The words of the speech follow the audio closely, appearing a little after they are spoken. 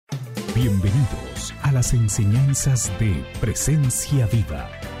Bienvenidos a las enseñanzas de Presencia Viva.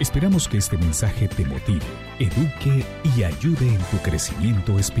 Esperamos que este mensaje te motive, eduque y ayude en tu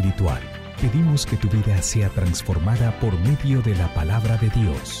crecimiento espiritual. Pedimos que tu vida sea transformada por medio de la palabra de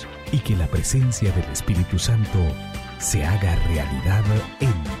Dios y que la presencia del Espíritu Santo se haga realidad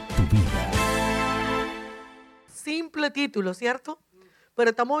en tu vida. Simple título, ¿cierto?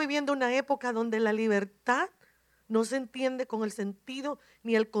 Pero estamos viviendo una época donde la libertad no se entiende con el sentido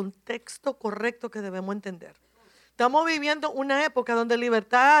ni el contexto correcto que debemos entender. Estamos viviendo una época donde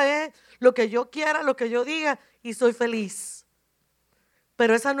libertad es lo que yo quiera, lo que yo diga y soy feliz.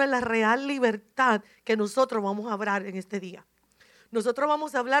 Pero esa no es la real libertad que nosotros vamos a hablar en este día. Nosotros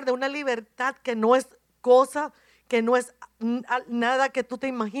vamos a hablar de una libertad que no es cosa, que no es nada que tú te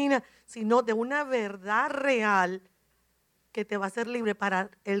imaginas, sino de una verdad real que te va a hacer libre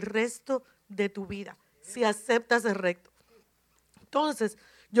para el resto de tu vida, si aceptas el recto. Entonces,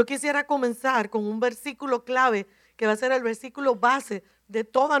 yo quisiera comenzar con un versículo clave que va a ser el versículo base de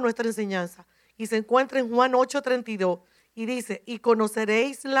toda nuestra enseñanza. Y se encuentra en Juan 8:32 y dice, y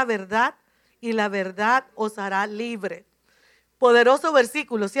conoceréis la verdad y la verdad os hará libre. Poderoso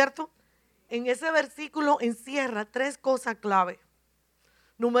versículo, ¿cierto? En ese versículo encierra tres cosas clave.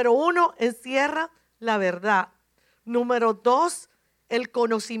 Número 1, encierra la verdad. Número 2, el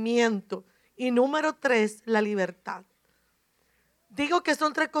conocimiento. Y número 3, la libertad. Digo que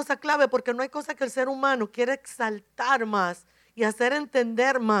son tres cosas clave porque no hay cosa que el ser humano quiera exaltar más y hacer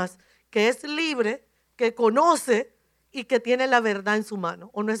entender más que es libre, que conoce y que tiene la verdad en su mano.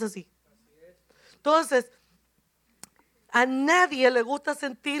 ¿O no es así? Entonces, a nadie le gusta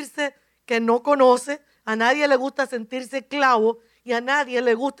sentirse que no conoce, a nadie le gusta sentirse esclavo y a nadie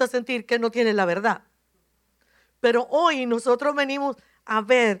le gusta sentir que no tiene la verdad. Pero hoy nosotros venimos a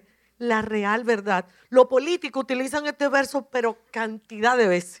ver la real verdad. Los políticos utilizan este verso, pero cantidad de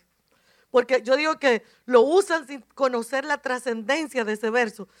veces. Porque yo digo que lo usan sin conocer la trascendencia de ese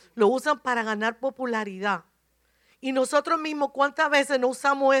verso. Lo usan para ganar popularidad. Y nosotros mismos, ¿cuántas veces no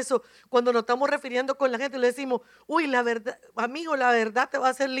usamos eso cuando nos estamos refiriendo con la gente? Le decimos, uy, la verdad, amigo, la verdad te va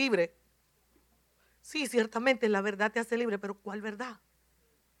a hacer libre. Sí, ciertamente la verdad te hace libre, pero ¿cuál verdad?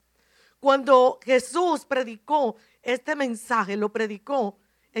 Cuando Jesús predicó este mensaje, lo predicó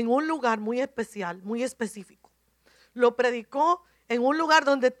en un lugar muy especial, muy específico. Lo predicó en un lugar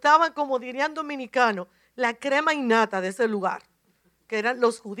donde estaban, como dirían dominicanos, la crema innata de ese lugar, que eran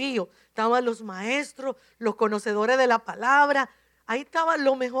los judíos. Estaban los maestros, los conocedores de la palabra. Ahí estaba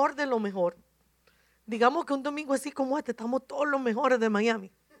lo mejor de lo mejor. Digamos que un domingo así como este, estamos todos los mejores de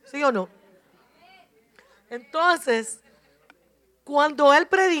Miami. ¿Sí o no? Entonces, cuando él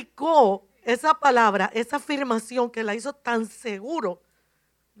predicó esa palabra, esa afirmación que la hizo tan seguro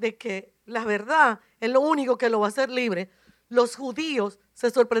de que la verdad es lo único que lo va a hacer libre, los judíos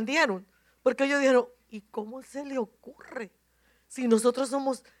se sorprendieron porque ellos dijeron, ¿y cómo se le ocurre si nosotros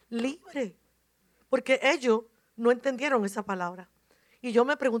somos libres? Porque ellos no entendieron esa palabra. Y yo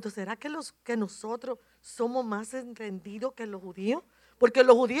me pregunto, ¿será que nosotros somos más entendidos que los judíos? Porque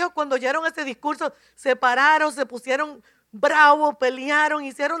los judíos cuando oyeron ese discurso se pararon, se pusieron bravos, pelearon,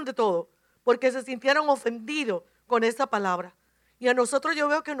 hicieron de todo, porque se sintieron ofendidos con esa palabra. Y a nosotros yo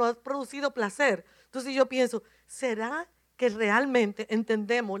veo que nos ha producido placer. Entonces yo pienso, ¿será que realmente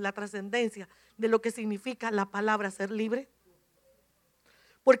entendemos la trascendencia de lo que significa la palabra ser libre?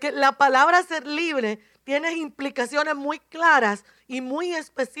 Porque la palabra ser libre tiene implicaciones muy claras y muy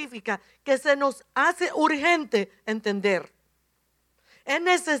específicas que se nos hace urgente entender. Es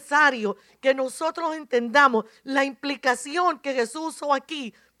necesario que nosotros entendamos la implicación que Jesús usó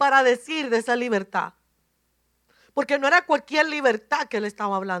aquí para decir de esa libertad. Porque no era cualquier libertad que él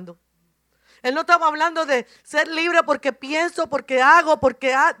estaba hablando. Él no estaba hablando de ser libre porque pienso, porque hago,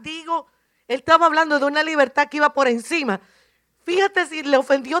 porque digo. Él estaba hablando de una libertad que iba por encima. Fíjate si le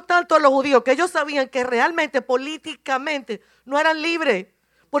ofendió tanto a los judíos que ellos sabían que realmente políticamente no eran libres.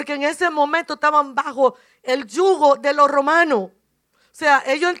 Porque en ese momento estaban bajo el yugo de los romanos. O sea,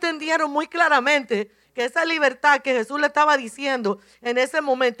 ellos entendieron muy claramente que esa libertad que Jesús le estaba diciendo en ese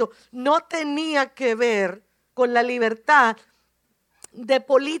momento no tenía que ver con la libertad de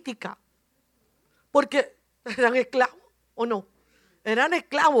política. Porque eran esclavos, ¿o no? Eran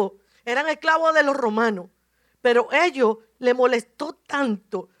esclavos de los romanos. Pero ellos le molestó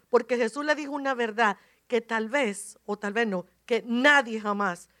tanto porque Jesús le dijo una verdad que tal vez, o tal vez no, que nadie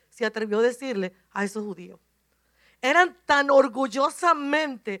jamás se atrevió a decirle a esos judíos. Eran tan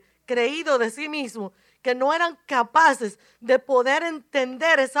orgullosamente creídos de sí mismos que no eran capaces de poder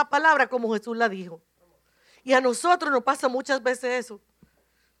entender esa palabra como Jesús la dijo. Y a nosotros nos pasa muchas veces eso.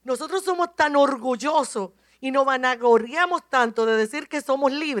 Nosotros somos tan orgullosos y nos vanagloriamos tanto de decir que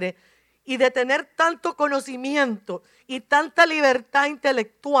somos libres y de tener tanto conocimiento y tanta libertad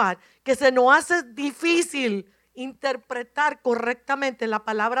intelectual que se nos hace difícil interpretar correctamente la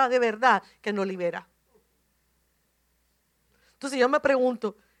palabra de verdad que nos libera. Entonces yo me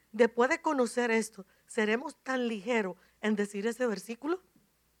pregunto, después de conocer esto, ¿seremos tan ligeros en decir ese versículo?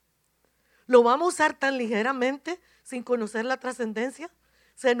 ¿Lo vamos a usar tan ligeramente sin conocer la trascendencia?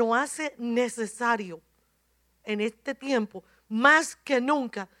 Se nos hace necesario en este tiempo, más que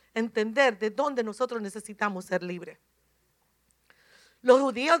nunca, entender de dónde nosotros necesitamos ser libres. Los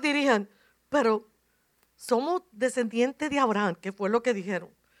judíos dirían, pero somos descendientes de Abraham, que fue lo que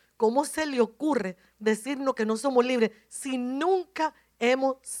dijeron. ¿Cómo se le ocurre decirnos que no somos libres si nunca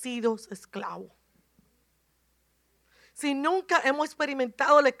hemos sido esclavos? Si nunca hemos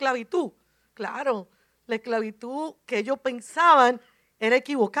experimentado la esclavitud. Claro, la esclavitud que ellos pensaban era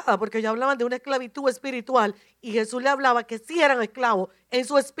equivocada, porque ellos hablaban de una esclavitud espiritual y Jesús le hablaba que sí eran esclavos en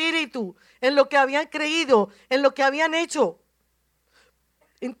su espíritu, en lo que habían creído, en lo que habían hecho.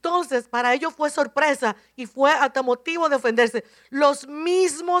 Entonces, para ellos fue sorpresa y fue hasta motivo de ofenderse. Los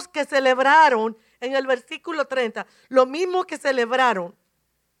mismos que celebraron en el versículo 30, los mismos que celebraron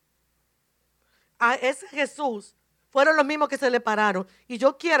a ese Jesús, fueron los mismos que se le pararon. Y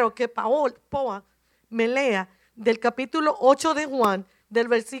yo quiero que Poa me lea del capítulo 8 de Juan, del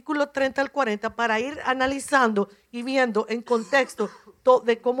versículo 30 al 40, para ir analizando y viendo en contexto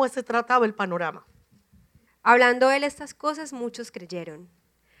de cómo se trataba el panorama. Hablando él estas cosas, muchos creyeron.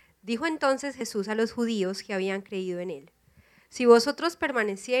 Dijo entonces Jesús a los judíos que habían creído en él: si vosotros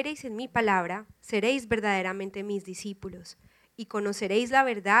permaneciereis en mi palabra, seréis verdaderamente mis discípulos, y conoceréis la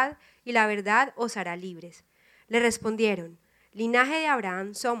verdad, y la verdad os hará libres. Le respondieron: linaje de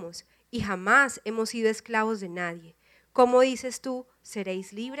Abraham somos, y jamás hemos sido esclavos de nadie. ¿Cómo dices tú,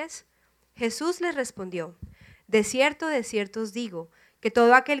 seréis libres? Jesús les respondió: de cierto os digo, que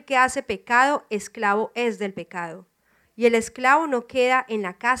todo aquel que hace pecado, esclavo es del pecado. Y el esclavo no queda en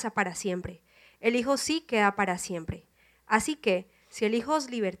la casa para siempre, el Hijo sí queda para siempre. Así que, si el Hijo os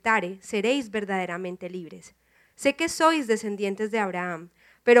libertare, seréis verdaderamente libres. Sé que sois descendientes de Abraham,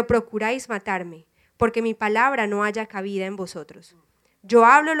 pero procuráis matarme, porque mi palabra no haya cabida en vosotros. Yo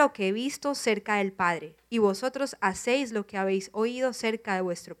hablo lo que he visto cerca del Padre, y vosotros hacéis lo que habéis oído cerca de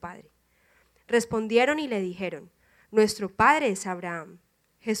vuestro Padre. Respondieron y le dijeron: nuestro Padre es Abraham.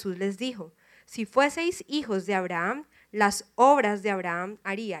 Jesús les dijo: si fueseis hijos de Abraham, las obras de Abraham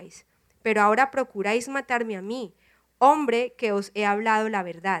haríais, pero ahora procuráis matarme a mí, hombre que os he hablado la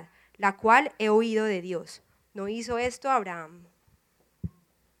verdad, la cual he oído de Dios. ¿No hizo esto Abraham?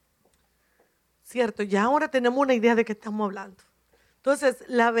 Cierto, ya ahora tenemos una idea de qué estamos hablando. Entonces,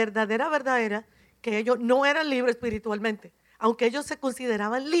 la verdadera era que ellos no eran libres espiritualmente, aunque ellos se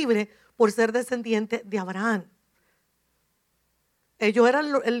consideraban libres por ser descendientes de Abraham. Ellos eran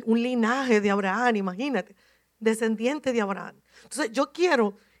un linaje de Abraham, imagínate, descendiente de Abraham. Entonces, yo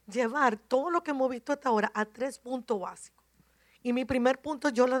quiero llevar todo lo que hemos visto hasta ahora a 3 puntos básicos. Y mi primer punto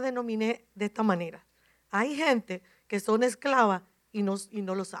yo lo denominé de esta manera. Hay gente que son esclavas y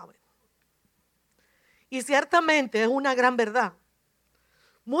no lo saben. Y ciertamente es una gran verdad.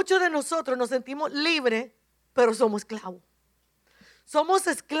 Muchos de nosotros nos sentimos libres, pero somos esclavos. Somos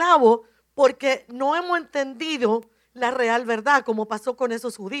esclavos porque no hemos entendido la real verdad, como pasó con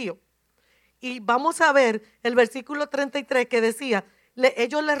esos judíos. Y vamos a ver el versículo 33 que decía,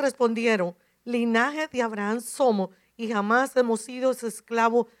 ellos le respondieron: linaje de Abraham somos y jamás hemos sido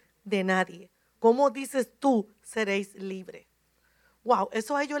esclavos de nadie. ¿Cómo dices tú seréis libres? Wow,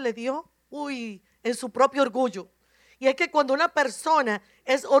 eso a ellos les dio, en su propio orgullo. Y es que cuando una persona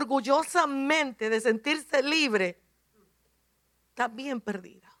es orgullosamente de sentirse libre, está bien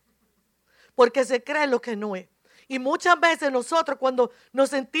perdida. Porque se cree lo que no es. Y muchas veces nosotros cuando nos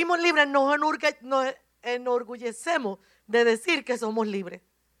sentimos libres nos enorgullecemos de decir que somos libres.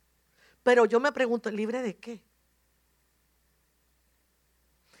 Pero yo me pregunto, ¿libre de qué?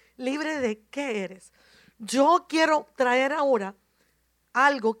 ¿Libre de qué eres? Yo quiero traer ahora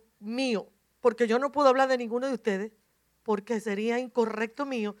algo mío, porque yo no puedo hablar de ninguno de ustedes, porque sería incorrecto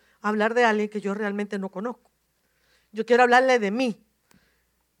mío hablar de alguien que yo realmente no conozco. Yo quiero hablarle de mí.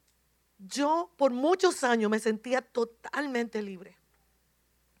 Yo por muchos años me sentía totalmente libre.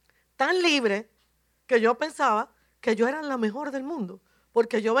 Tan libre que yo pensaba que yo era la mejor del mundo.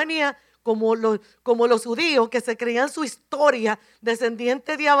 Porque yo venía como los judíos que se creían su historia,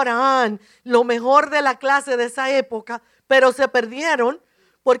 descendiente de Abraham, lo mejor de la clase de esa época, pero se perdieron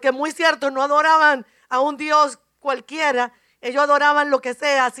porque muy cierto, no adoraban a un Dios cualquiera. Ellos adoraban lo que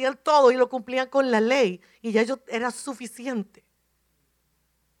sea, hacían todo y lo cumplían con la ley. Y ya ellos era suficiente.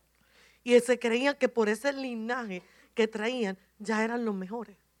 Y se creían que por ese linaje que traían ya eran los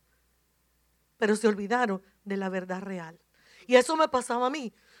mejores. pero se olvidaron de la verdad real. Y eso me pasaba a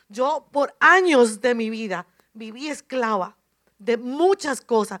mí. Yo por años de mi vida viví esclava de muchas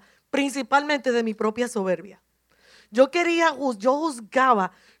cosas, principalmente de mi propia soberbia. Yo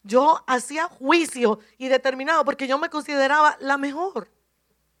juzgaba, yo hacía juicio y determinado porque yo me consideraba la mejor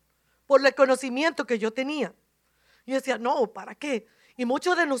por el conocimiento que yo tenía. Yo decía, no, ¿para qué? Y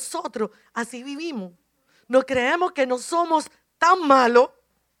muchos de nosotros así vivimos. Nos creemos que no somos tan malos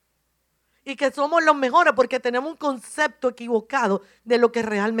y que somos los mejores porque tenemos un concepto equivocado de lo que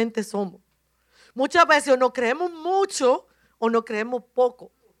realmente somos. Muchas veces o nos creemos mucho o nos creemos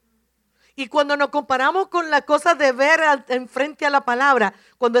poco. Y cuando nos comparamos con las cosas de ver enfrente a la palabra,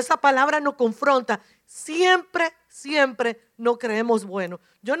 cuando esa palabra nos confronta, siempre nos creemos buenos.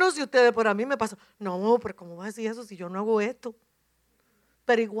 Yo no sé ustedes, pero a mí me pasa, no, pero ¿cómo vas a decir eso si yo no hago esto?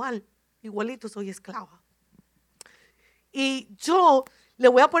 Pero igualito soy esclava. Y yo le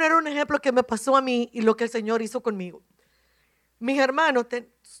voy a poner un ejemplo que me pasó a mí y lo que el Señor hizo conmigo. Mis hermanos,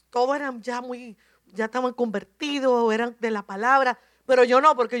 todos eran ya estaban convertidos, eran de la palabra, pero yo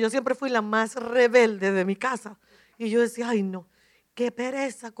no, porque yo siempre fui la más rebelde de mi casa. Y yo decía, ay no, qué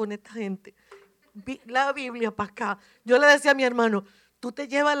pereza con esta gente. La Biblia para acá. Yo le decía a mi hermano, tú te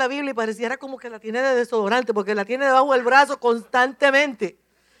llevas la Biblia y pareciera como que la tiene de desodorante, porque la tiene debajo del brazo constantemente.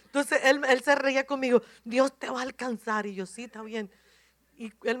 Entonces él se reía conmigo, Dios te va a alcanzar. Y yo, sí, está bien.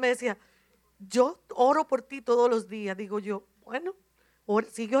 Y él me decía, yo oro por ti todos los días. Digo yo, bueno,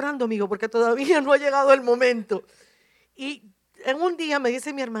 sigue orando, amigo, porque todavía no ha llegado el momento. Y en un día me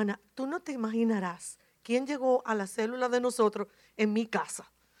dice mi hermana, tú no te imaginarás quién llegó a la célula de nosotros en mi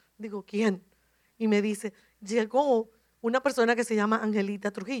casa. Digo, ¿quién? Y me dice, llegó una persona que se llama Angelita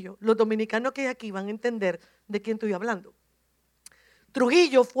Trujillo. Los dominicanos que hay aquí van a entender de quién estoy hablando.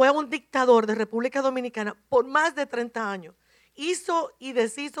 Trujillo fue un dictador de República Dominicana por más de 30 años. Hizo y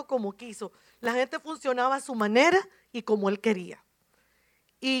deshizo como quiso. La gente funcionaba a su manera y como él quería.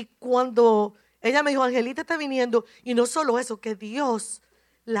 Y cuando ella me dijo, Angelita está viniendo, y no solo eso, que Dios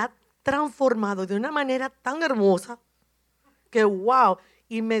la ha transformado de una manera tan hermosa que wow,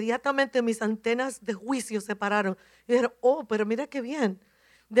 inmediatamente mis antenas de juicio se pararon. Y dijeron, oh, pero mira qué bien.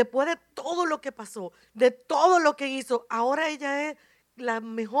 Después de todo lo que pasó, de todo lo que hizo, ahora ella es la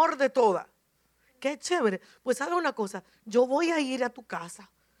mejor de todas. Qué chévere. Pues haga una cosa, yo voy a ir a tu casa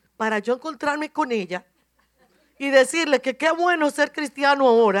para yo encontrarme con ella y decirle que qué bueno ser cristiano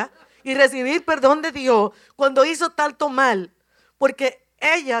ahora y recibir perdón de Dios cuando hizo tanto mal. Porque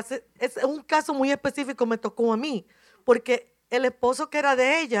ella, es un caso muy específico, me tocó a mí, porque el esposo que era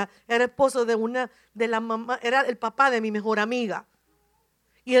de ella era esposo de la mamá, era el papá de mi mejor amiga.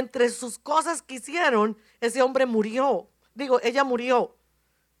 Y entre sus cosas que hicieron, ese hombre murió. Ella murió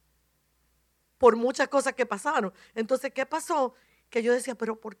por muchas cosas que pasaron. Entonces, ¿qué pasó? Que yo decía,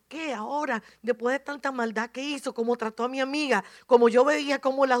 pero ¿por qué ahora, después de tanta maldad que hizo, cómo trató a mi amiga, como yo veía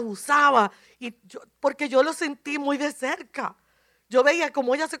cómo la usaba? Porque yo lo sentí muy de cerca. Yo veía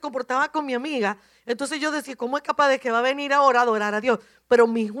cómo ella se comportaba con mi amiga. Entonces yo decía, ¿cómo es capaz de que va a venir ahora a adorar a Dios? Pero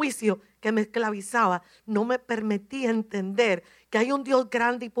mi juicio que me esclavizaba no me permitía entender que hay un Dios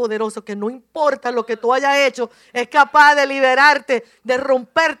grande y poderoso que no importa lo que tú hayas hecho, es capaz de liberarte, de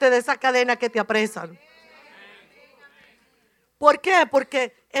romperte de esa cadena que te apresan. ¿Por qué?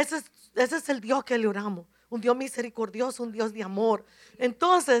 Porque ese es el Dios que le oramos. Un Dios misericordioso, un Dios de amor.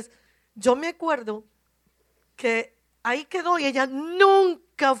 Entonces, yo me acuerdo que ahí quedó y ella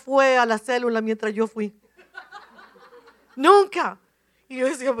nunca fue a la célula mientras yo fui. Nunca. Y yo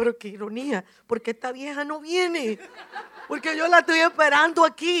decía, pero qué ironía, porque esta vieja no viene. Porque yo la estoy esperando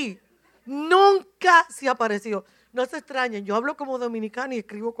aquí. Nunca se apareció. No se extrañen, yo hablo como dominicano y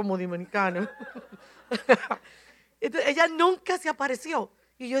escribo como dominicano. Entonces, ella nunca se apareció.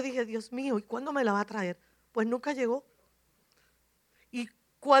 Y yo dije, Dios mío, ¿y cuándo me la va a traer? Pues nunca llegó. Y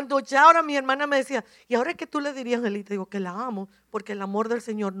cuando ya ahora mi hermana me decía, ¿y ahora qué tú le dirías, Angelita? Digo, que la amo, porque el amor del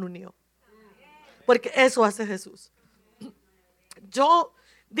Señor nos unió. Porque eso hace Jesús. Yo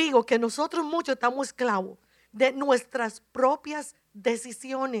digo que nosotros muchos estamos esclavos de nuestras propias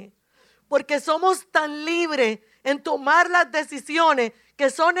decisiones. Porque somos tan libres en tomar las decisiones que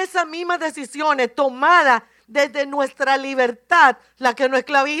son esas mismas decisiones tomadas desde nuestra libertad las que nos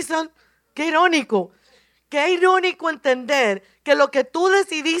esclavizan. Qué irónico. Qué irónico entender que lo que tú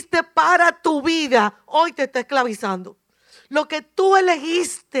decidiste para tu vida hoy te está esclavizando. Lo que tú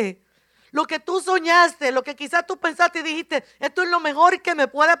elegiste, lo que tú soñaste, lo que quizás tú pensaste y dijiste, esto es lo mejor que me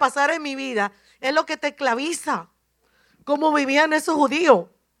puede pasar en mi vida, es lo que te esclaviza. Como vivían esos judíos,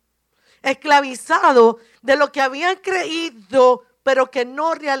 esclavizados de lo que habían creído, pero que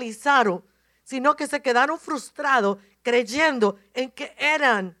no realizaron, sino que se quedaron frustrados creyendo en que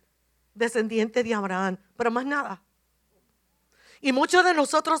eran descendiente de Abraham, pero más nada. Y muchos de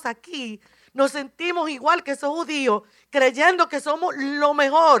nosotros aquí nos sentimos igual que esos judíos, creyendo que somos lo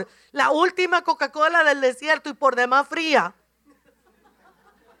mejor, la última Coca-Cola del desierto y por demás fría.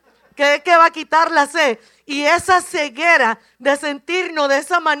 Que va a quitar la sed. Y esa ceguera de sentirnos de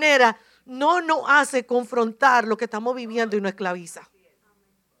esa manera no nos hace confrontar lo que estamos viviendo y nos esclaviza.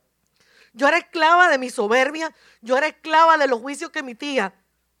 Yo era esclava de mi soberbia, yo era esclava de los juicios que emitía,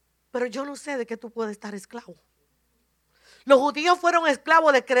 pero yo no sé de qué tú puedes estar esclavo. Los judíos fueron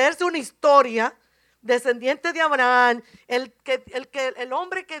esclavos de creerse una historia, descendiente de Abraham, el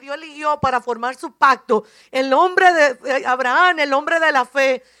hombre que Dios eligió para formar su pacto, el hombre de Abraham, el hombre de la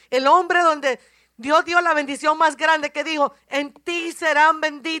fe, el hombre donde Dios dio la bendición más grande que dijo, en ti serán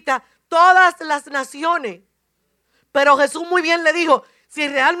benditas todas las naciones. Pero Jesús muy bien le dijo, si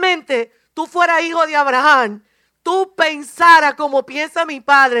realmente tú fueras hijo de Abraham, tú pensaras como piensa mi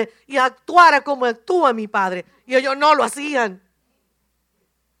padre y actuara como actúa mi padre. Y ellos no lo hacían.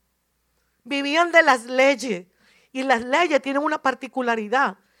 Vivían de las leyes. Y las leyes tienen una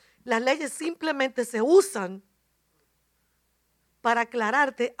particularidad. Las leyes simplemente se usan para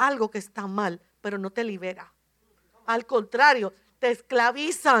aclararte algo que está mal, pero no te libera. Al contrario, te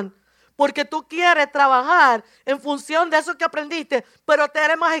esclavizan. Porque tú quieres trabajar en función de eso que aprendiste, pero te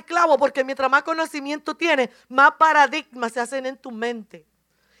eres más esclavo porque mientras más conocimiento tienes, más paradigmas se hacen en tu mente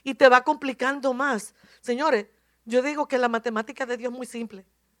y te va complicando más. Señores, yo digo que la matemática de Dios es muy simple.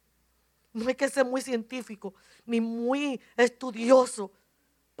 No hay que ser muy científico ni muy estudioso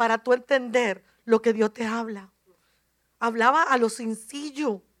para tú entender lo que Dios te habla. Hablaba a lo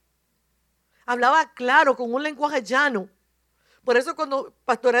sencillo, hablaba claro, con un lenguaje llano. Por eso cuando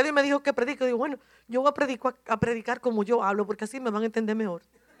Pastor Eddie me dijo que predique, digo, bueno, yo voy a predicar como yo hablo, porque así me van a entender mejor.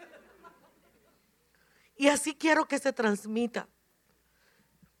 Y así quiero que se transmita.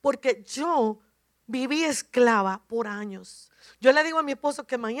 Porque yo viví esclava por años. Yo le digo a mi esposo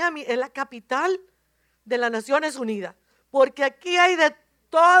que Miami es la capital de las Naciones Unidas, porque aquí hay de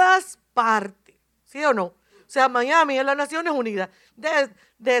todas partes, ¿sí o no? O sea, Miami es las Naciones Unidas,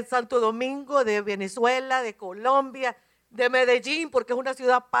 de Santo Domingo, de Venezuela, de Colombia, de Medellín, porque es una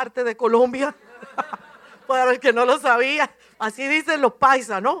ciudad parte de Colombia, para el que no lo sabía, así dicen los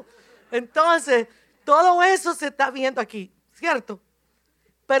paisas, ¿no? Entonces, todo eso se está viendo aquí, ¿cierto?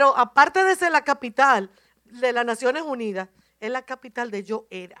 Pero aparte de ser la capital de las Naciones Unidas, es la capital de yo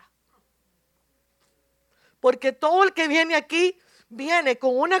era. Porque todo el que viene aquí, viene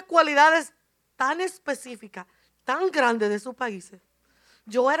con unas cualidades tan específicas, tan grandes de sus países.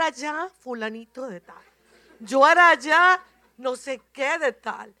 Yo era ya fulanito de tal. Yo era ya no sé qué de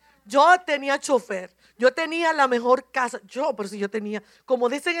tal. Yo tenía chofer. Yo tenía la mejor casa. Pero si yo tenía, como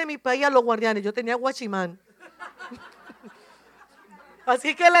dicen en mi país a los guardianes, yo tenía guachimán.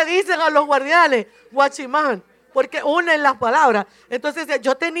 Así que le dicen a los guardianes, guachimán, porque unen las palabras. Entonces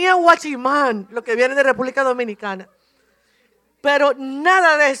yo tenía guachimán, lo que viene de República Dominicana. Pero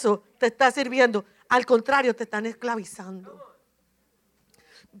nada de eso te está sirviendo. Al contrario, te están esclavizando.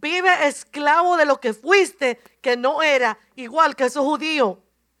 Vive esclavo de lo que fuiste, que no era igual que esos judíos.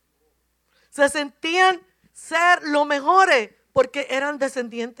 Se sentían ser los mejores porque eran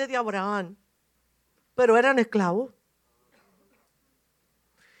descendientes de Abraham, pero eran esclavos.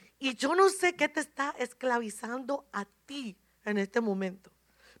 Y yo no sé qué te está esclavizando a ti en este momento,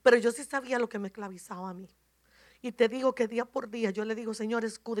 pero yo sí sabía lo que me esclavizaba a mí. Y te digo que día por día yo le digo, Señor,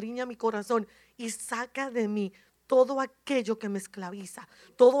 escudriña mi corazón y saca de mí todo aquello que me esclaviza,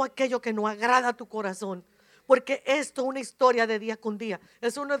 todo aquello que no agrada a tu corazón. Porque esto es una historia de día con día.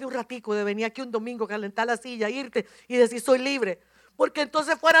 Eso no es de un ratico, de venir aquí un domingo, calentar la silla, irte y decir soy libre. Porque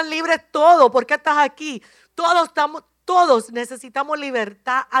entonces fueran libres todos. ¿Por qué estás aquí? Todos necesitamos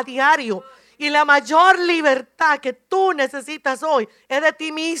libertad a diario. Y la mayor libertad que tú necesitas hoy es de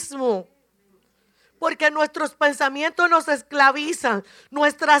ti mismo. Porque nuestros pensamientos nos esclavizan,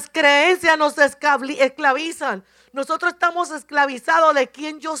 nuestras creencias nos esclavizan. Nosotros estamos esclavizados de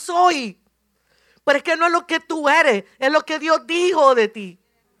quién yo soy. Pero es que no es lo que tú eres, es lo que Dios dijo de ti.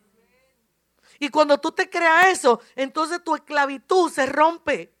 Y cuando tú te creas eso, entonces tu esclavitud se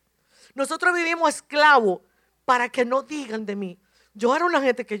rompe. Nosotros vivimos esclavos para que no digan de mí. Yo era una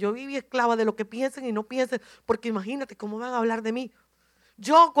gente que yo vivía esclava de lo que piensen y no piensen, porque imagínate cómo van a hablar de mí.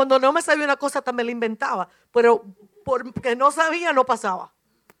 Yo cuando no me sabía una cosa también la inventaba, pero porque no sabía no pasaba.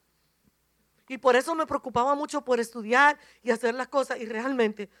 Y por eso me preocupaba mucho por estudiar y hacer las cosas, y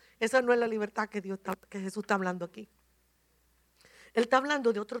realmente esa no es la libertad que Jesús está hablando aquí. Él está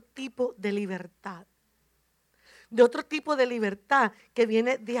hablando de otro tipo de libertad. De otro tipo de libertad que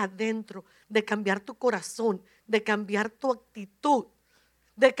viene de adentro, de cambiar tu corazón, de cambiar tu actitud.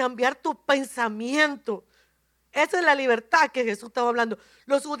 de cambiar tu pensamiento. Esa es la libertad que Jesús estaba hablando.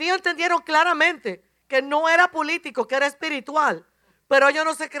 Los judíos entendieron claramente que no era político, que era espiritual. Pero ellos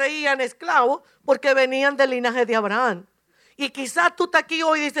no se creían esclavos porque venían del linaje de Abraham. Y quizás tú estás aquí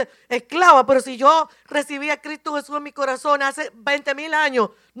hoy y dices, esclava, pero si yo recibí a Cristo Jesús en mi corazón hace 20,000 años,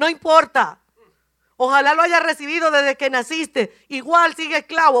 no importa. Ojalá lo hayas recibido desde que naciste. Igual sigue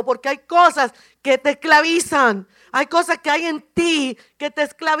esclavo porque hay cosas que te esclavizan. Hay cosas que hay en ti que te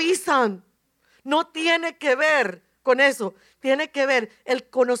esclavizan. No tiene que ver con eso. Tiene que ver el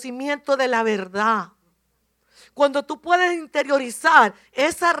conocimiento de la verdad. Cuando tú puedes interiorizar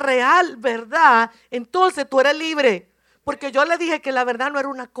esa real verdad, entonces tú eres libre. Porque yo le dije que la verdad no era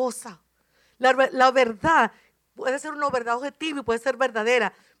una cosa. La verdad puede ser una verdad objetiva y puede ser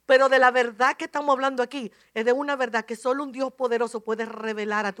verdadera. Pero de la verdad que estamos hablando aquí es de una verdad que solo un Dios poderoso puede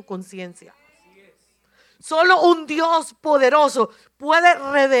revelar a tu conciencia. Solo un Dios poderoso puede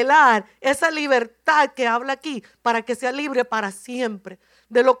revelar esa libertad que habla aquí para que sea libre para siempre.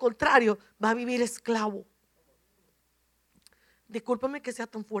 De lo contrario, va a vivir esclavo. Discúlpame que sea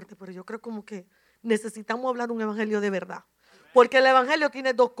tan fuerte, pero yo creo como que necesitamos hablar un evangelio de verdad. Porque el evangelio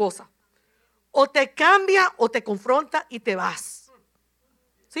tiene dos cosas. O te cambia o te confronta y te vas.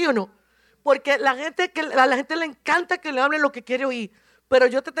 ¿Sí o no? Porque a la gente le encanta que le hablen lo que quiere oír. Pero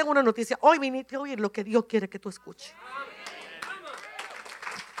yo te tengo una noticia. Hoy viniste a oír lo que Dios quiere que tú escuches.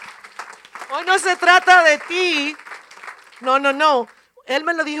 Hoy no se trata de ti. No. Él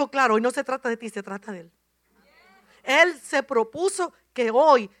me lo dijo claro. Hoy no se trata de ti, se trata de Él. Él se propuso que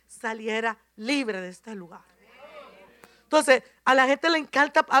hoy saliera libre de este lugar. Entonces, a la gente le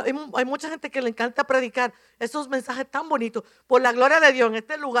encanta, hay mucha gente que le encanta predicar esos mensajes tan bonitos. Por la gloria de Dios, en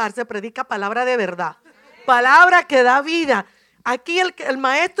este lugar se predica palabra de verdad. Palabra que da vida. Aquí el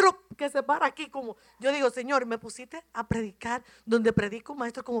maestro que se para aquí, como yo digo, Señor, me pusiste a predicar donde predico un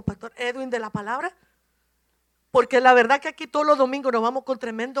maestro como Pastor Edwin de la palabra. Porque la verdad que aquí todos los domingos nos vamos con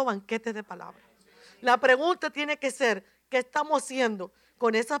tremendo banquete de palabras. La pregunta tiene que ser, ¿qué estamos haciendo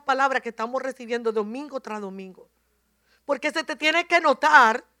con esas palabras que estamos recibiendo domingo tras domingo? Porque se te tiene que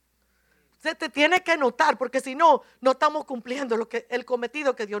notar, porque si no, no estamos cumpliendo el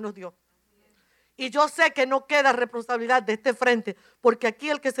cometido que Dios nos dio. Y yo sé que no queda responsabilidad de este frente, porque aquí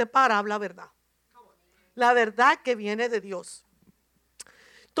el que se para habla verdad. La verdad que viene de Dios.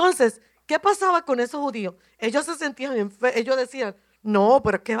 Entonces, ¿qué pasaba con esos judíos? Ellos se sentían ellos decían, no,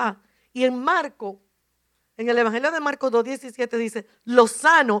 pero ¿qué va? Y en el Evangelio de Marcos 2:17 dice, los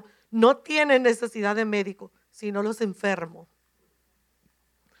sanos no tienen necesidad de médico, sino los enfermos.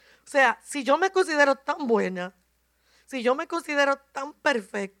 O sea, si yo me considero tan buena, si yo me considero tan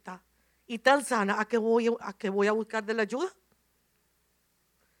perfecta y tan sana, ¿a qué voy a buscar de la ayuda?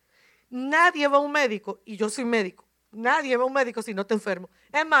 Nadie va a un médico, y yo soy médico, nadie va a un médico si no te enfermo.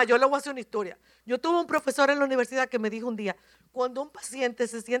 Es más, yo le voy a hacer una historia. Yo tuve un profesor en la universidad que me dijo un día, cuando un paciente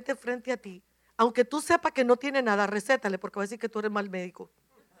se siente frente a ti, aunque tú sepas que no tiene nada, recétale porque va a decir que tú eres mal médico.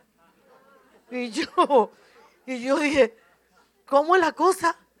 Y yo dije, ¿cómo es la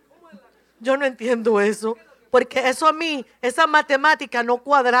cosa? Yo no entiendo eso, porque eso a mí, esa matemática no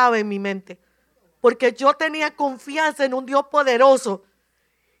cuadraba en mi mente, porque yo tenía confianza en un Dios poderoso,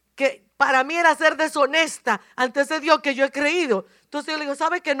 que para mí era ser deshonesta ante ese Dios que yo he creído. Entonces yo le digo,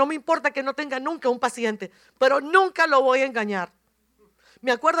 ¿sabe qué? No me importa que no tenga nunca un paciente, pero nunca lo voy a engañar.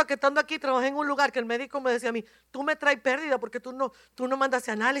 Me acuerdo que estando aquí trabajé en un lugar que el médico me decía a mí, tú me traes pérdida porque tú no mandas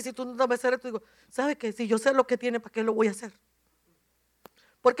análisis, tú no debes hacer esto. Digo, ¿sabes qué? Si yo sé lo que tiene, ¿para qué lo voy a hacer?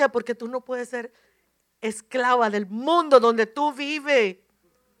 ¿Por qué? Porque tú no puedes ser esclava del mundo donde tú vives.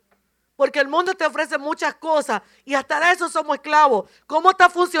 Porque el mundo te ofrece muchas cosas y hasta de eso somos esclavos. ¿Cómo está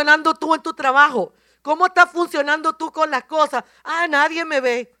funcionando tú en tu trabajo? ¿Cómo está funcionando tú con las cosas? Nadie me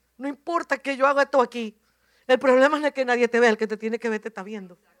ve. No importa que yo haga esto aquí. El problema no es que nadie te vea, el que te tiene que ver te está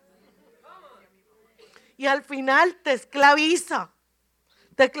viendo. Y al final te esclaviza.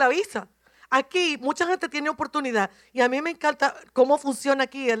 Te esclaviza. Aquí mucha gente tiene oportunidad y a mí me encanta cómo funciona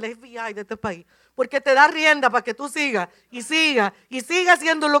aquí el FBI de este país. Porque te da rienda para que tú sigas y sigas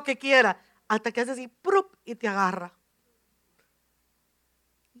haciendo lo que quieras hasta que haces así ¡prup! Y te agarra.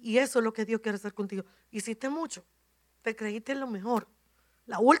 Y eso es lo que Dios quiere hacer contigo. Hiciste mucho, te creíste lo mejor.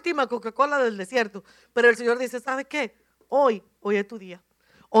 La última Coca-Cola del desierto. Pero el Señor dice, ¿sabes qué? Hoy es tu día.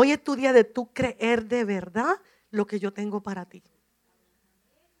 Hoy es tu día de tú creer de verdad lo que yo tengo para ti.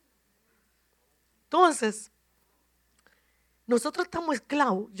 Entonces, nosotros estamos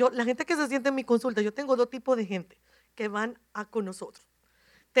esclavos. La gente que se siente en mi consulta, yo tengo dos tipos de gente que van con nosotros.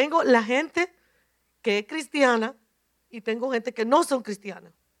 Tengo la gente que es cristiana y tengo gente que no son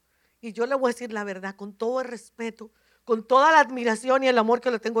cristianas. Y yo le voy a decir la verdad con todo el respeto, con toda la admiración y el amor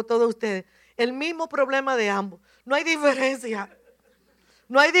que le tengo a todos ustedes, el mismo problema de ambos. No hay diferencia.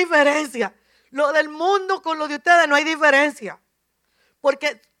 No hay diferencia. Lo del mundo con lo de ustedes no hay diferencia.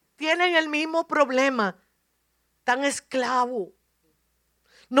 Porque tienen el mismo problema. Tan esclavos.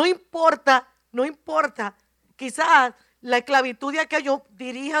 No importa. Quizás la esclavitud de aquellos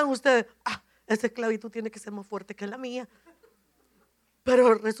dirijan ustedes. Esa esclavitud tiene que ser más fuerte que la mía.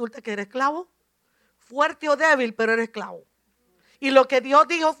 Pero resulta que eres esclavo. Fuerte o débil, pero eres esclavo. Y lo que Dios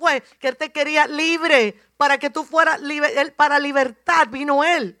dijo fue que Él te quería libre, para que tú fueras libre. Para libertad vino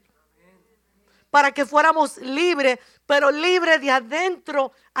Él. Para que fuéramos libres, pero libres de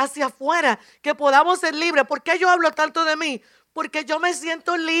adentro hacia afuera. Que podamos ser libres. ¿Por qué yo hablo tanto de mí? Porque yo me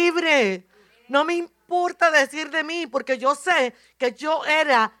siento libre. No me importa decir de mí, porque yo sé que yo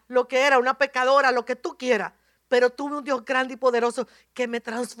era lo que era, una pecadora, lo que tú quieras. Pero tuve un Dios grande y poderoso que me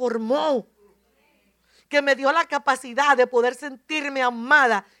transformó. Que me dio la capacidad de poder sentirme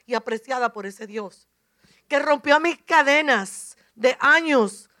amada y apreciada por ese Dios. Que rompió mis cadenas de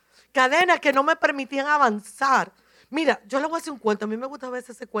años. Cadenas que no me permitían avanzar. Mira, yo le voy a hacer un cuento. A mí me gusta a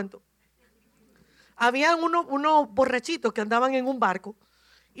veces ese cuento. Había unos borrachitos que andaban en un barco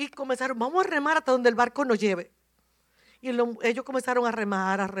y comenzaron, vamos a remar hasta donde el barco nos lleve. Y ellos comenzaron a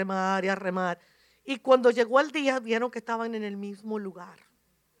remar y a remar. Y cuando llegó el día, vieron que estaban en el mismo lugar.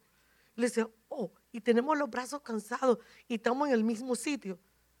 Le decía, y tenemos los brazos cansados y estamos en el mismo sitio.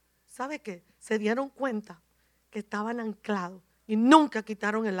 ¿Sabe qué? Se dieron cuenta que estaban anclados y nunca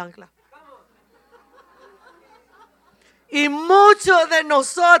quitaron el ancla. Y muchos de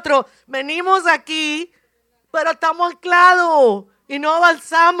nosotros venimos aquí, pero estamos anclados y no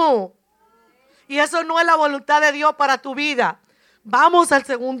avanzamos. Y eso no es la voluntad de Dios para tu vida. Vamos al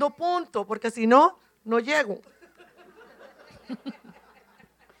segundo punto, porque si no, no llego.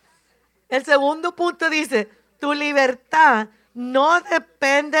 El segundo punto dice, tu libertad no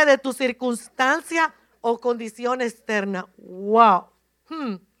depende de tu circunstancia o condición externa. ¡Wow!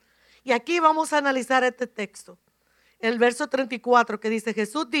 Y aquí vamos a analizar este texto. El verso 34 que dice,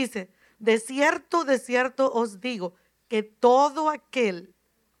 Jesús dice, de cierto os digo, que todo aquel,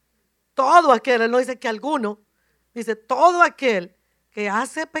 él no dice que alguno, dice todo aquel que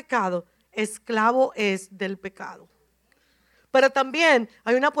hace pecado, esclavo es del pecado. Pero también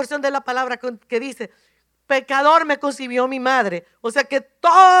hay una porción de la palabra que dice, pecador me concibió mi madre. O sea que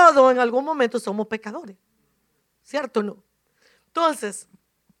todos en algún momento somos pecadores. ¿Cierto o no? Entonces,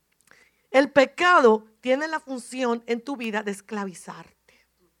 el pecado tiene la función en tu vida de esclavizarte.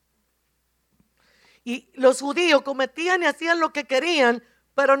 Y los judíos cometían y hacían lo que querían,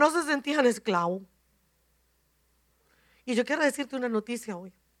 pero no se sentían esclavos. Y yo quiero decirte una noticia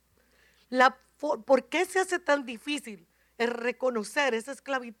hoy. ¿Por qué se hace tan difícil el reconocer esa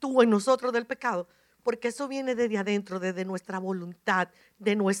esclavitud en nosotros del pecado? Porque eso viene desde adentro, desde nuestra voluntad,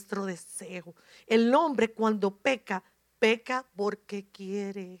 de nuestro deseo. El hombre cuando peca, peca porque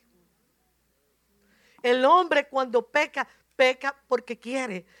quiere. El hombre cuando peca, peca porque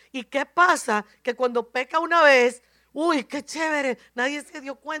quiere. ¿Y qué pasa? Que cuando peca una vez, uy, qué chévere, nadie se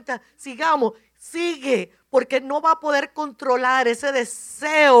dio cuenta, sigamos, sigue, porque no va a poder controlar ese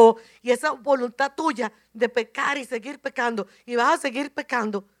deseo y esa voluntad tuya de pecar y seguir pecando. Y vas a seguir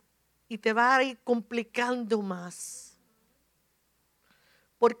pecando y te va a ir complicando más.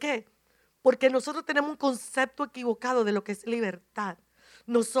 ¿Por qué? Porque nosotros tenemos un concepto equivocado de lo que es libertad.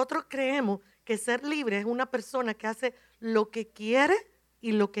 Nosotros creemos que ser libre es una persona que hace lo que quiere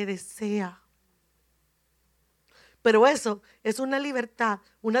y lo que desea. Pero eso es una libertad,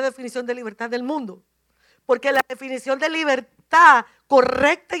 una definición de libertad del mundo. Porque la definición de libertad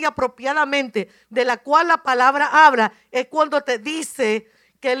correcta y apropiadamente de la cual la palabra habla es cuando te dice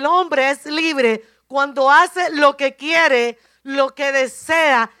que el hombre es libre cuando hace lo que quiere, lo que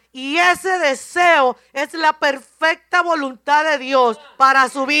desea. Y ese deseo es la perfecta voluntad de Dios para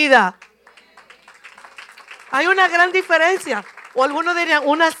su vida. Hay una gran diferencia, o algunos dirían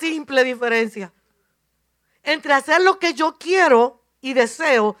una simple diferencia, entre hacer lo que yo quiero y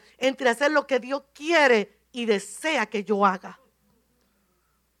deseo, entre hacer lo que Dios quiere y desea que yo haga.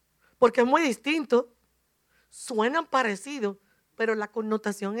 Porque es muy distinto, suenan parecidos, pero la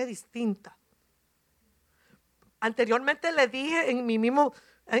connotación es distinta. Anteriormente le dije en mi mismo,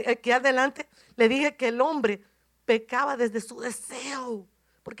 aquí adelante, le dije que el hombre pecaba desde su deseo,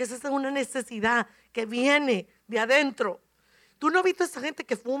 porque esa es una necesidad que viene de adentro. ¿Tú no has visto a esa gente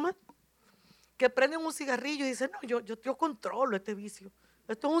que fuma? Que prenden un cigarrillo y dicen, no, yo controlo este vicio.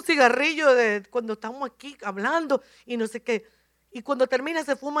 Esto es un cigarrillo de cuando estamos aquí hablando y no sé qué. Y cuando termina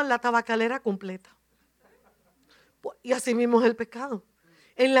se fuman la tabacalera completa. Y así mismo es el pecado.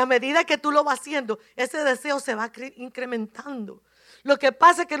 en la medida que tú lo vas haciendo, ese deseo se va incrementando. Lo que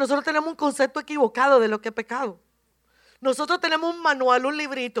pasa es que nosotros tenemos un concepto equivocado de lo que es pecado. Nosotros tenemos un manual, un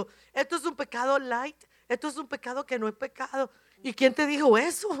librito. Esto es un pecado light, esto es un pecado que no es pecado. ¿Y quién te dijo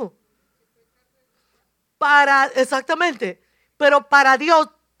eso? Exactamente. Pero para Dios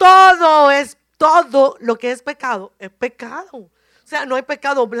todo lo que es pecado es pecado. O sea, no hay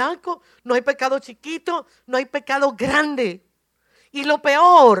pecado blanco, no hay pecado chiquito, no hay pecado grande. Y lo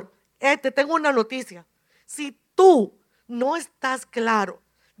peor, te tengo una noticia. Si tú no estás claro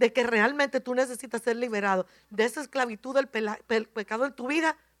de que realmente tú necesitas ser liberado de esa esclavitud del pecado en tu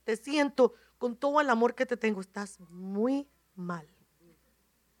vida, te siento con todo el amor que te tengo, estás muy mal.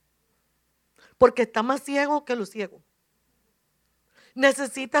 Porque está más ciego que los ciegos.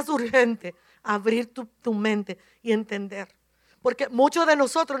 Necesitas urgente abrir tu mente y entender. Porque muchos de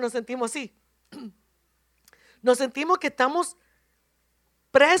nosotros nos sentimos así. Nos sentimos que estamos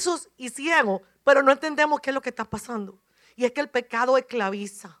presos y ciegos, pero no entendemos qué es lo que está pasando. Y es que el pecado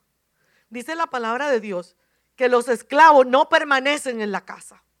esclaviza. Dice la palabra de Dios que los esclavos no permanecen en la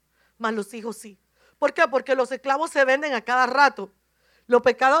casa, mas los hijos sí. ¿Por qué? Porque los esclavos se venden a cada rato. Los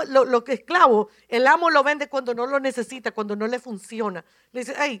esclavos, el amo lo vende cuando no lo necesita, cuando no le funciona. Le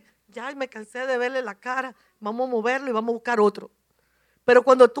dice, hey, ya me cansé de verle la cara, vamos a moverlo y vamos a buscar otro. Pero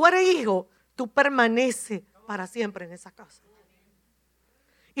cuando tú eres hijo, tú permaneces para siempre en esa casa.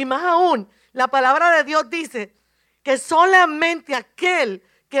 Y más aún, la palabra de Dios dice que solamente aquel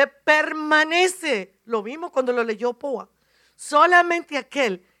que permanece, lo vimos cuando lo leyó Poa, solamente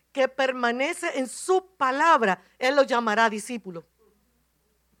aquel que permanece en su palabra, él lo llamará discípulo.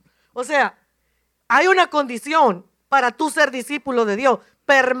 O sea, hay una condición para tú ser discípulo de Dios,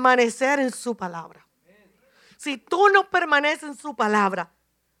 permanecer en su palabra. Si tú no permaneces en su palabra,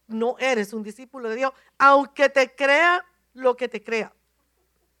 no eres un discípulo de Dios, aunque te crea lo que te crea.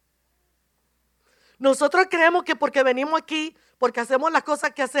 Nosotros creemos que porque venimos aquí, porque hacemos las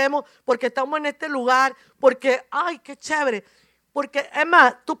cosas que hacemos, porque estamos en este lugar, porque, ay, qué chévere. Porque, es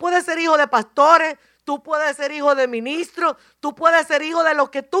más, tú puedes ser hijo de pastores, tú puedes ser hijo de ministros, tú puedes ser hijo de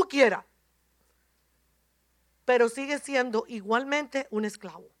lo que tú quieras. Pero sigues siendo igualmente un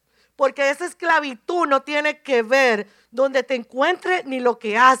esclavo. Porque esa esclavitud no tiene que ver donde te encuentres ni lo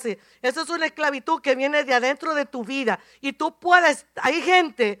que haces. Esa es una esclavitud que viene de adentro de tu vida. Y tú puedes, hay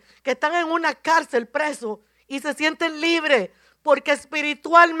gente que están en una cárcel preso y se sienten libres porque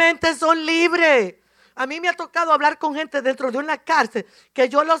espiritualmente son libres. A mí me ha tocado hablar con gente dentro de una cárcel que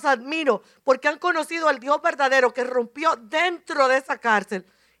yo los admiro porque han conocido al Dios verdadero que rompió dentro de esa cárcel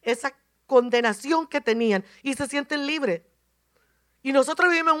esa condenación que tenían y se sienten libres. Y nosotros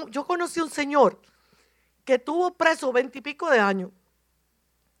vivimos, yo conocí un señor que tuvo preso 20 y pico de años.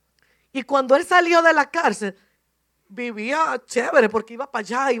 Y cuando él salió de la cárcel, vivía chévere porque iba para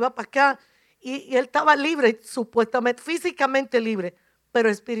allá, iba para acá. Y él estaba libre, supuestamente, físicamente libre, pero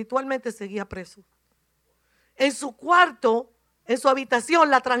espiritualmente seguía preso. En su cuarto, en su habitación,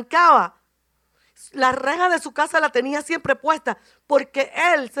 la trancaba. La reja de su casa la tenía siempre puesta porque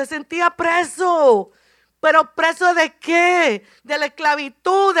él se sentía preso. ¿Pero preso de qué? De la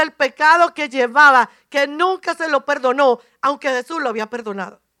esclavitud, del pecado que llevaba, que nunca se lo perdonó, aunque Jesús lo había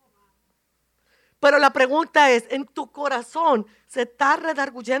perdonado. Pero la pregunta es, ¿en tu corazón se está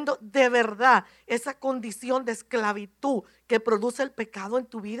redarguyendo de verdad esa condición de esclavitud que produce el pecado en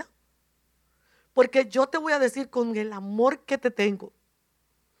tu vida? Porque yo te voy a decir con el amor que te tengo.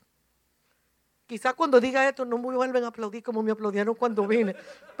 Quizás cuando diga esto no me vuelven a aplaudir como me aplaudieron cuando vine.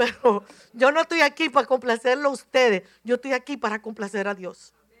 Pero yo no estoy aquí para complacerlo a ustedes. Yo estoy aquí para complacer a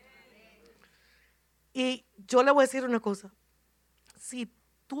Dios. Y yo le voy a decir una cosa. Si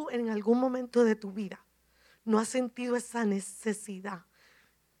tú en algún momento de tu vida no has sentido esa necesidad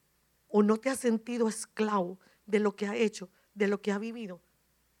o no te has sentido esclavo de lo que ha hecho, de lo que ha vivido,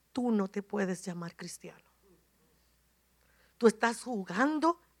 tú no te puedes llamar cristiano. Tú estás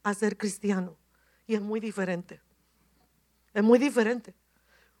jugando a ser cristiano. Y es muy diferente. Es muy diferente.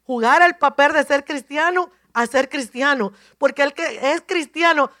 Jugar el papel de ser cristiano a ser cristiano. Porque el que es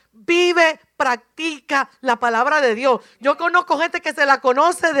cristiano vive, practica la palabra de Dios. Yo conozco gente que se la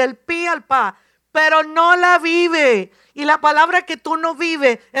conoce del pi al pa, pero no la vive. Y la palabra que tú no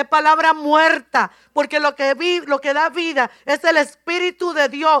vives es palabra muerta. Porque lo que da vida es el Espíritu de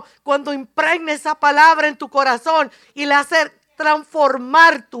Dios cuando impregna esa palabra en tu corazón y le hace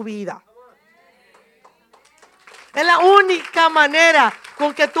transformar tu vida. Es la única manera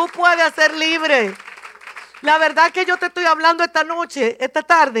con que tú puedes ser libre. La verdad que yo te estoy hablando esta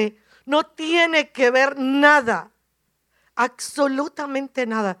tarde, no tiene que ver nada, absolutamente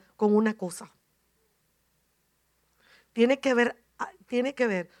nada con una cosa. Tiene que ver tiene que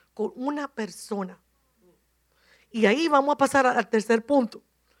ver con una persona. Y ahí vamos a pasar al tercer punto.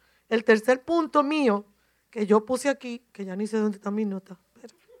 El tercer punto mío, que yo puse aquí, que ya ni sé dónde está mi nota.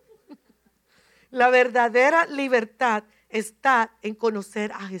 Pero la verdadera libertad está en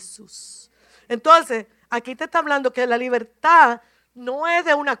conocer a Jesús. Entonces, aquí te está hablando que la libertad no es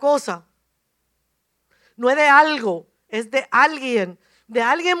de una cosa, no es de algo, es de alguien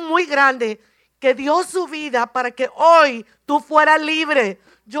muy grande que dio su vida para que hoy tú fueras libre.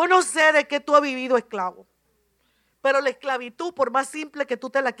 Yo no sé de qué tú has vivido esclavo, pero la esclavitud, por más simple que tú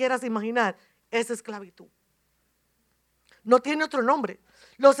te la quieras imaginar, es esclavitud. No tiene otro nombre.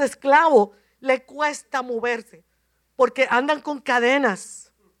 Los esclavos les cuesta moverse porque andan con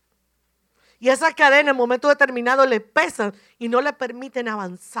cadenas. Y esas cadenas en un momento determinado le pesan y no le permiten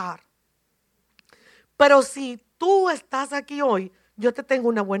avanzar. Pero si tú estás aquí hoy, yo te tengo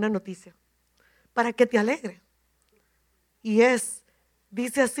una buena noticia para que te alegre. Y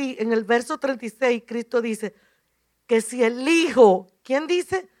dice así, en el verso 36, Cristo dice que si el Hijo, ¿quién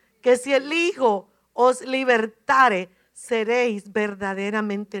dice? Que si el Hijo os libertare, seréis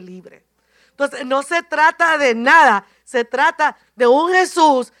verdaderamente libres. Entonces, no se trata de nada, se trata de un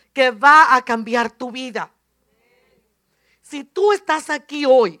Jesús que va a cambiar tu vida. Si tú estás aquí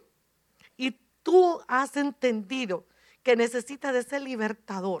hoy y tú has entendido que necesitas de ese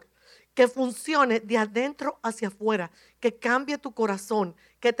libertador, que funcione de adentro hacia afuera, que cambie tu corazón,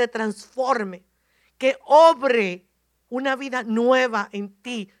 que te transforme, que obre una vida nueva en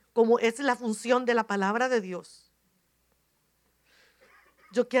ti, como es la función de la palabra de Dios.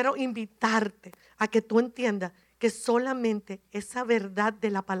 Yo quiero invitarte a que tú entiendas que solamente esa verdad de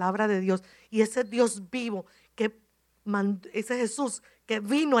la palabra de Dios y ese Dios vivo, ese Jesús que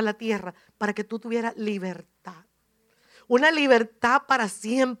vino a la tierra para que tú tuvieras libertad. Una libertad para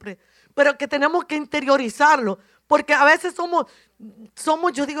siempre, pero que tenemos que interiorizarlo, porque a veces somos,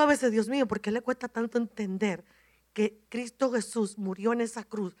 yo digo a veces, Dios mío, ¿por qué le cuesta tanto entender que Cristo Jesús murió en esa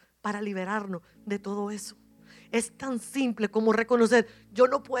cruz para liberarnos de todo eso? Es tan simple como reconocer, yo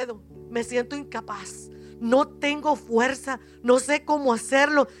no puedo, me siento incapaz, no tengo fuerza, no sé cómo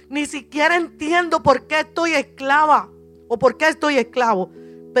hacerlo, ni siquiera entiendo por qué estoy esclava o por qué estoy esclavo,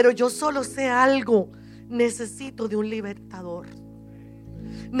 pero yo solo sé algo, necesito de un libertador.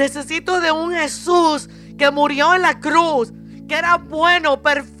 Necesito de un Jesús que murió en la cruz, que era bueno,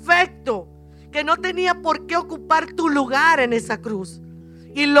 perfecto, que no tenía por qué ocupar tu lugar en esa cruz.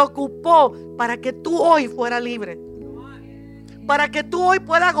 Y lo ocupó para que tú hoy fueras libre. Para que tú hoy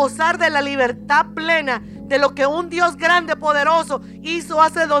puedas gozar de la libertad plena de lo que un Dios grande, poderoso hizo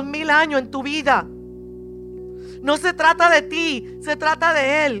hace 2000 años en tu vida. No se trata de ti, se trata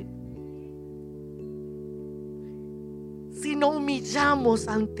de Él. Si nos humillamos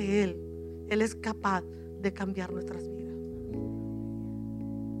ante Él, Él es capaz de cambiar nuestras vidas.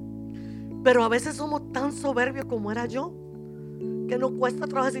 Pero a veces somos tan soberbios como era yo, que nos cuesta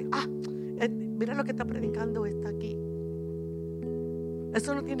trabajo decir, mira lo que está predicando está aquí.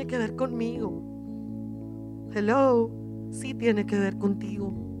 Eso no tiene que ver conmigo. Hello, sí tiene que ver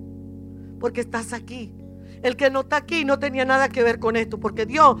contigo, porque estás aquí. El que no está aquí no tenía nada que ver con esto, porque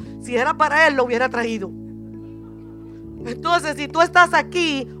Dios, si era para Él, lo hubiera traído. Entonces, si tú estás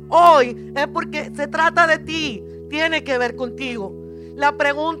aquí hoy, es porque se trata de ti, tiene que ver contigo. La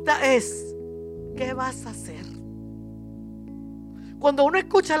pregunta es, ¿qué vas a hacer? Cuando uno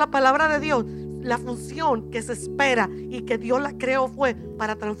escucha la palabra de Dios, la función que se espera y que Dios la creó fue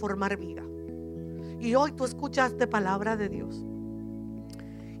para transformar vida. Y hoy tú escuchaste palabra de Dios.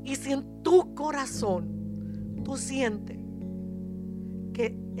 Y si en tu corazón tú sientes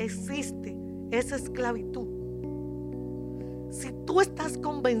que existe esa esclavitud, si tú estás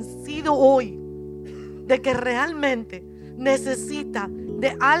convencido hoy de que realmente necesitas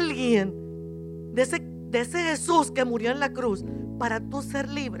de alguien, de ese Jesús que murió en la cruz para tú ser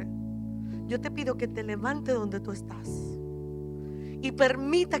libre, yo te pido que te levantes donde tú estás y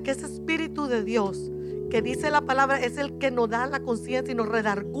permita que ese Espíritu de Dios, que dice la palabra, es el que nos da la conciencia y nos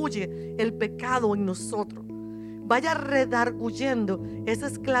redarguye el pecado en nosotros, vaya redarguyendo esa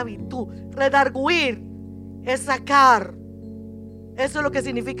esclavitud. Redarguir es sacar. Eso es lo que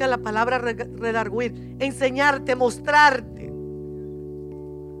significa la palabra redarguir. Enseñarte, mostrarte.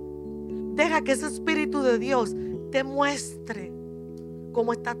 Deja que ese Espíritu de Dios te muestre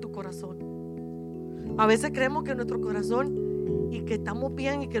cómo está tu corazón. A veces creemos que nuestro corazón y que estamos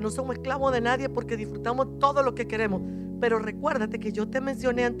bien y que no somos esclavos de nadie porque disfrutamos todo lo que queremos. Pero recuérdate que yo te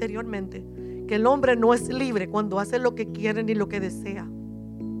mencioné anteriormente que el hombre no es libre cuando hace lo que quiere ni lo que desea,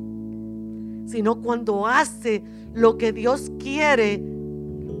 sino cuando hace lo que Dios quiere,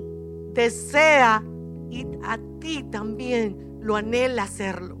 desea y a ti también lo anhela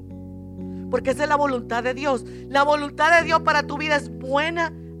hacerlo. Porque esa es la voluntad de Dios. La voluntad de Dios para tu vida es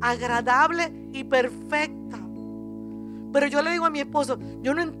buena, agradable y perfecta. Pero yo le digo a mi esposo,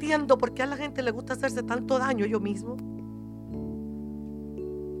 yo no entiendo por qué a la gente le gusta hacerse tanto daño yo mismo.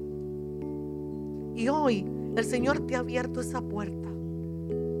 Y hoy el Señor te ha abierto esa puerta.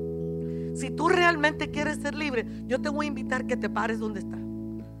 Si tú realmente quieres ser libre, yo te voy a invitar que te pares donde estás.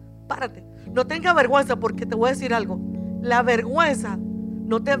 Párate. No tengas vergüenza, porque te voy a decir algo. La vergüenza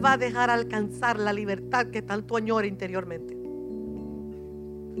no te va a dejar alcanzar la libertad que tanto añora interiormente.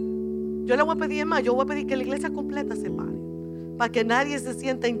 Yo le voy a pedir más. Yo voy a pedir que la iglesia completa se pare, para que nadie se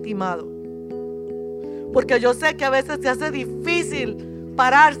sienta intimado. Porque yo sé que a veces se hace difícil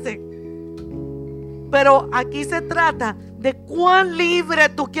pararse. Pero aquí se trata de cuán libre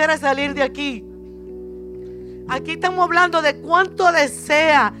tú quieres salir de aquí. Aquí estamos hablando de cuánto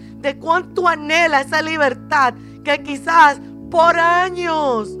desea, de cuánto anhela esa libertad que quizás por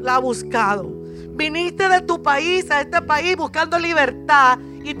años la ha buscado. Viniste de tu país a este país buscando libertad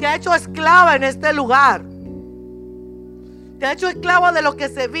y te ha hecho esclava en este lugar. Te ha hecho esclavo de lo que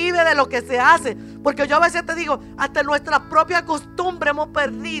se vive, de lo que se hace. Porque yo a veces te digo, hasta nuestra propia costumbre hemos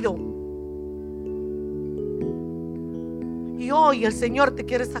perdido. Y hoy el Señor te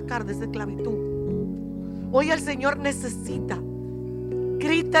quiere sacar de esa esclavitud. Hoy el Señor necesita.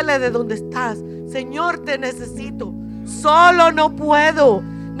 Grítale de donde estás: Señor, te necesito. Solo no puedo.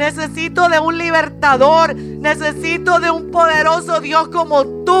 Necesito de un libertador. Necesito de un poderoso Dios como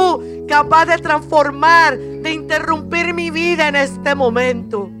tú, capaz de transformar, de interrumpir mi vida en este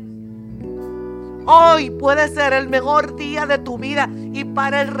momento. Hoy puede ser el mejor día de tu vida y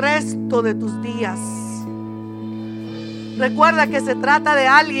para el resto de tus días. Recuerda que se trata de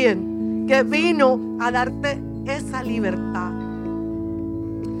alguien que vino a darte esa libertad.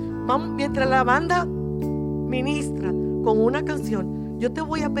 Vamos, mientras la banda ministra con una canción, yo te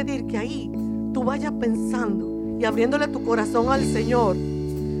voy a pedir que ahí tú vayas pensando y abriéndole tu corazón al Señor.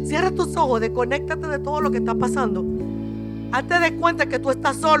 Cierra tus ojos, desconéctate de todo lo que está pasando. Hazte de cuenta que tú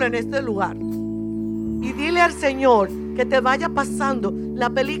estás solo en este lugar. Y dile al Señor que te vaya pasando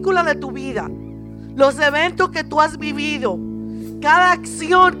la película de tu vida, los eventos que tú has vivido, cada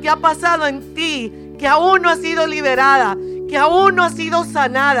acción que ha pasado en ti, que aún no ha sido liberada, que aún no ha sido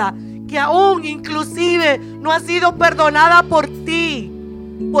sanada, que aún inclusive no ha sido perdonada por ti,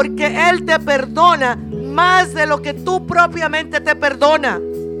 porque Él te perdona más de lo que tú propiamente te perdonas.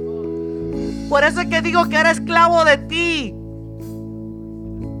 Por eso es que digo que eres esclavo de ti,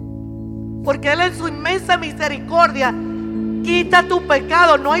 porque Él en su inmensa misericordia quita tu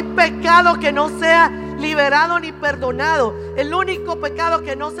pecado. No hay pecado que no sea liberado ni perdonado. El único pecado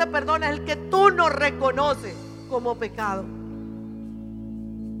que no se perdona es el que tú no reconoces como pecado.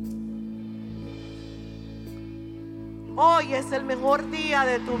 Hoy es el mejor día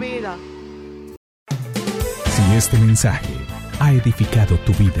de tu vida. Si este mensaje ha edificado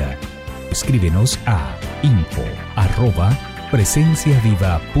tu vida, escríbenos a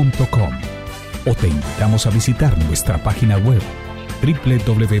info@presenciaviva.com o te invitamos a visitar nuestra página web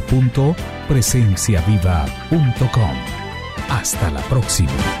www.presenciaviva.com. Hasta la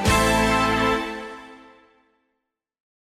próxima.